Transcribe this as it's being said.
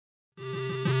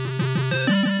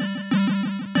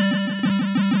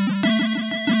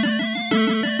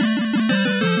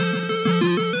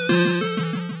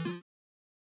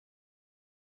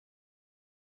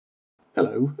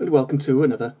Hello and welcome to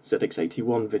another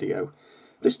ZX81 video.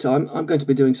 This time I'm going to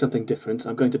be doing something different.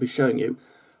 I'm going to be showing you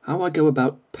how I go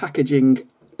about packaging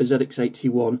a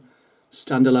ZX81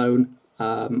 standalone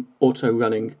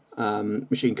auto-running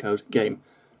machine code game.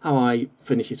 How I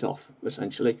finish it off,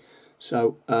 essentially.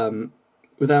 So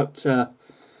without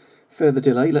further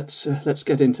delay, let's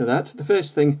get into that. The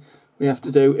first thing we have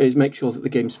to do is make sure that the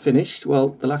game's finished. Well,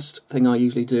 the last thing I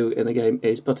usually do in a game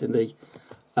is put in the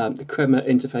Chroma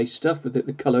interface stuff with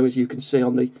the colour, as you can see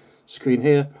on the screen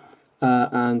here,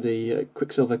 and the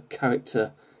Quicksilver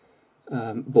character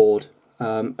board.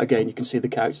 Again, you can see the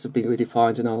characters have been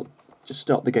redefined, and I'll just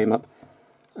start the game up,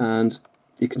 and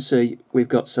you can see we've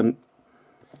got some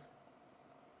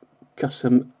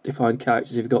custom defined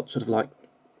characters. You've got sort of like,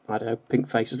 I don't know, pink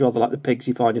faces, rather like the pigs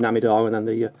you find in Amidar, and then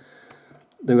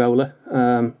the roller,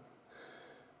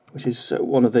 which is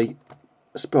one of the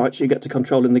sprites you get to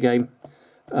control in the game.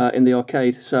 In the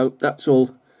arcade, so that's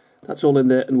all in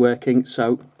there and working.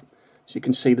 So as you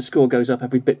can see, the score goes up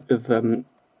every bit of the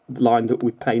line that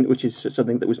we paint, which is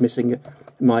something that was missing in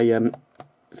my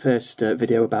first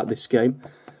video about this game.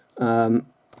 But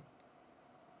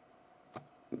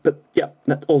yeah,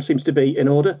 that all seems to be in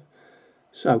order.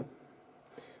 So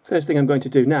first thing I'm going to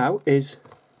do now is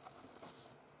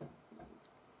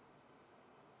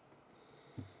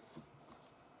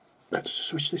let's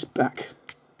switch this back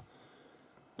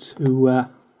to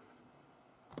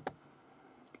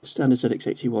standard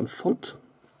ZX81 font.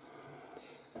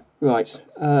 Right,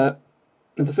 and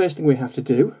the first thing we have to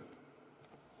do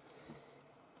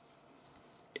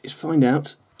is find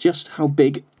out just how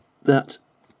big that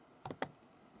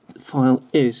file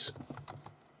is.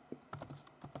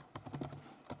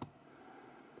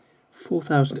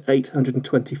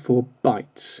 4,824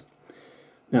 bytes.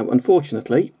 Now,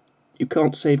 unfortunately, you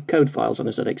can't save code files on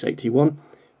a ZX81.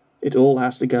 It all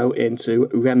has to go into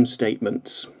REM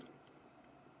statements.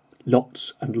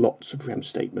 Lots and lots of REM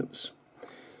statements.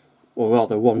 Or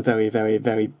rather, one very, very,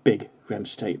 very big REM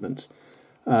statement.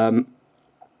 So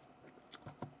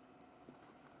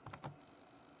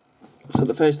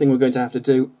the first thing we're going to have to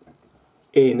do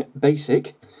in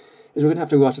BASIC is we're going to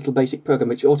have to write a little BASIC program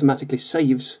which automatically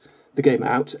saves the game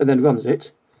out and then runs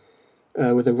it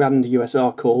with a rand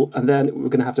USR call, and then we're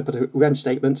going to have to put a REM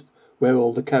statement where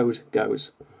all the code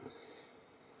goes.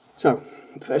 So,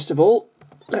 first of all,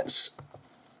 let's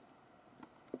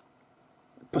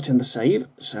put in the save.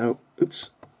 So, oops.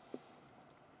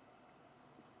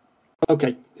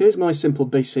 Okay, here's my simple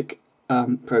basic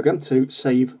program to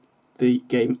save the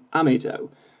game Amido.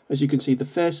 As you can see, the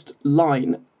first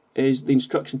line is the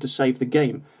instruction to save the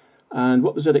game. And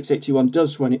what the ZX81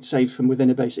 does when it saves from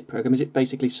within a basic program is it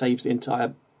basically saves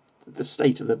the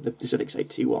state of the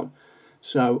ZX81.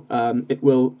 So it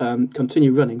will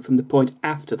continue running from the point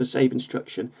after the save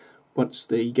instruction once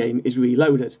the game is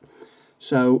reloaded.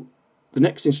 So the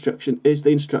next instruction is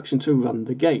the instruction to run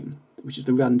the game, which is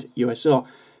the rand USR.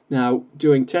 Now,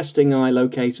 during testing I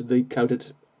located the code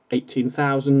at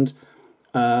 18,000,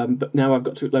 but now I've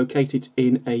got to locate it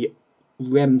in a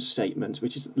REM statement,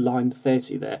 which is line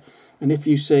 30 there. And if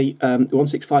you see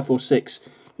 16546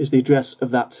 is the address of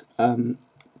that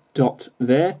dot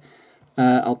there.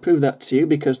 I'll prove that to you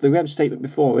because the REM statement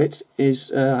before it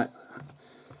is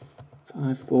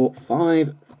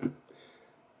 545.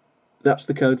 That's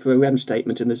the code for a REM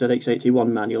statement in the ZX81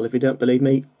 manual. If you don't believe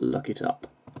me, look it up.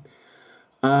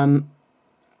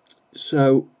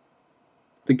 So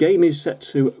the game is set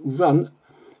to run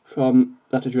from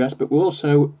that address, but we're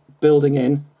also building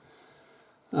in,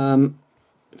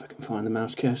 if I can find the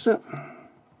mouse cursor,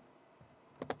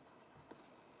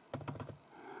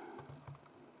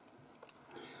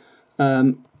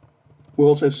 we're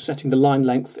also setting the line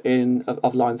length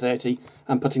of line 30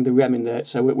 and putting the REM in there,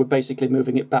 so we're basically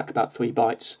moving it back about 3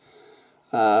 bytes,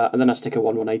 and then I stick a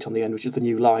 118 on the end, which is the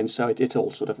new line, so it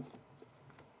all sort of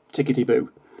tickety-boo.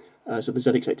 So the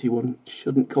ZX81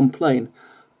 shouldn't complain.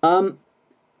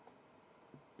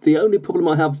 The only problem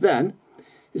I have then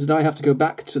is that I have to go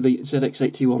back to the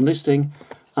ZX81 listing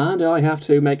and I have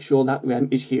to make sure that REM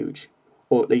is huge,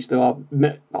 or at least there are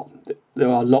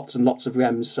lots and lots of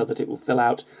REMs so that it will fill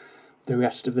out the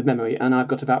rest of the memory, and I've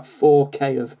got about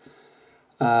 4K of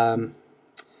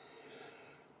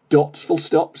dots, full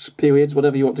stops, periods,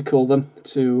 whatever you want to call them,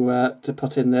 to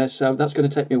put in there, so that's going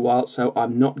to take me a while, so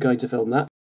I'm not going to film that.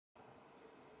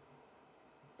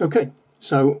 Okay,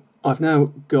 so I've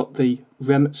now got the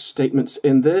REM statements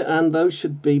in there, and those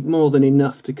should be more than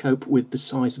enough to cope with the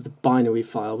size of the binary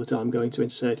file that I'm going to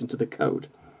insert into the code.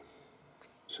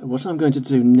 So what I'm going to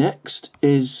do next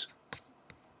is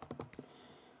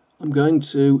I'm going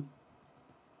to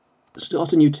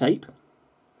start a new tape,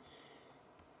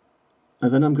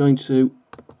 and then I'm going to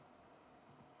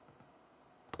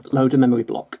load a memory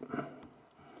block.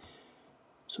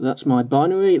 So that's my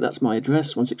binary, that's my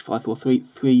address,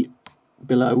 16543,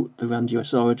 below the rand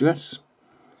USR address,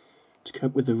 to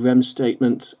cope with the rem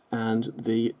statement and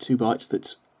the 2 bytes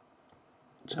that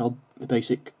tell the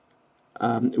basic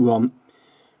ROM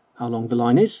how long the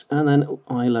line is, and then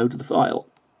I load the file.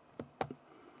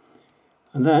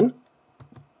 And then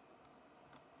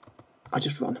I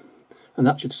just run. And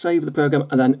that should save the program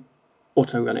and then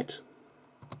auto-run it.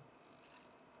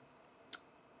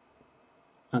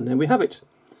 And there we have it.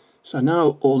 So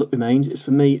now all that remains is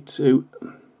for me to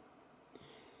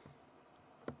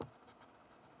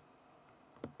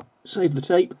save the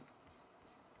tape,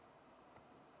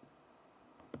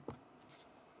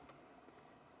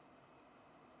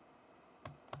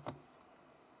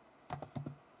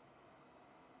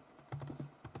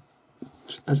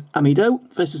 as Amido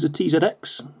versus a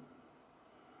TZX.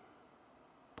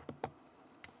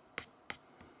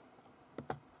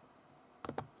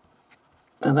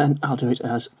 And then I'll do it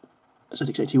as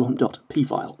ZX81.p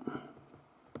file.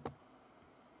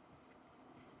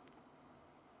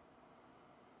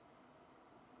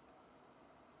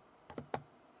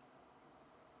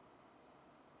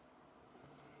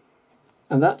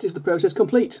 And that is the process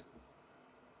complete.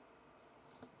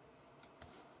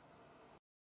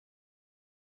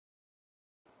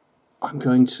 I'm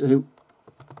going to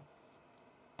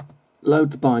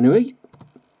load the binary,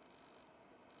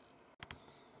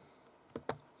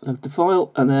 load the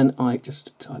file, and then I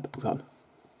just type run.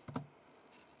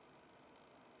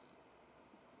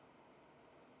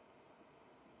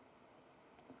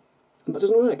 And that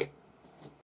doesn't work.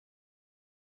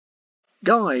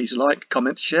 Guys, like,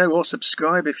 comment, share or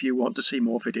subscribe if you want to see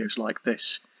more videos like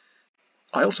this.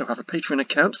 I also have a Patreon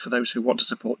account for those who want to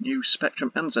support new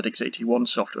Spectrum and ZX81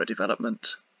 software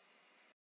development.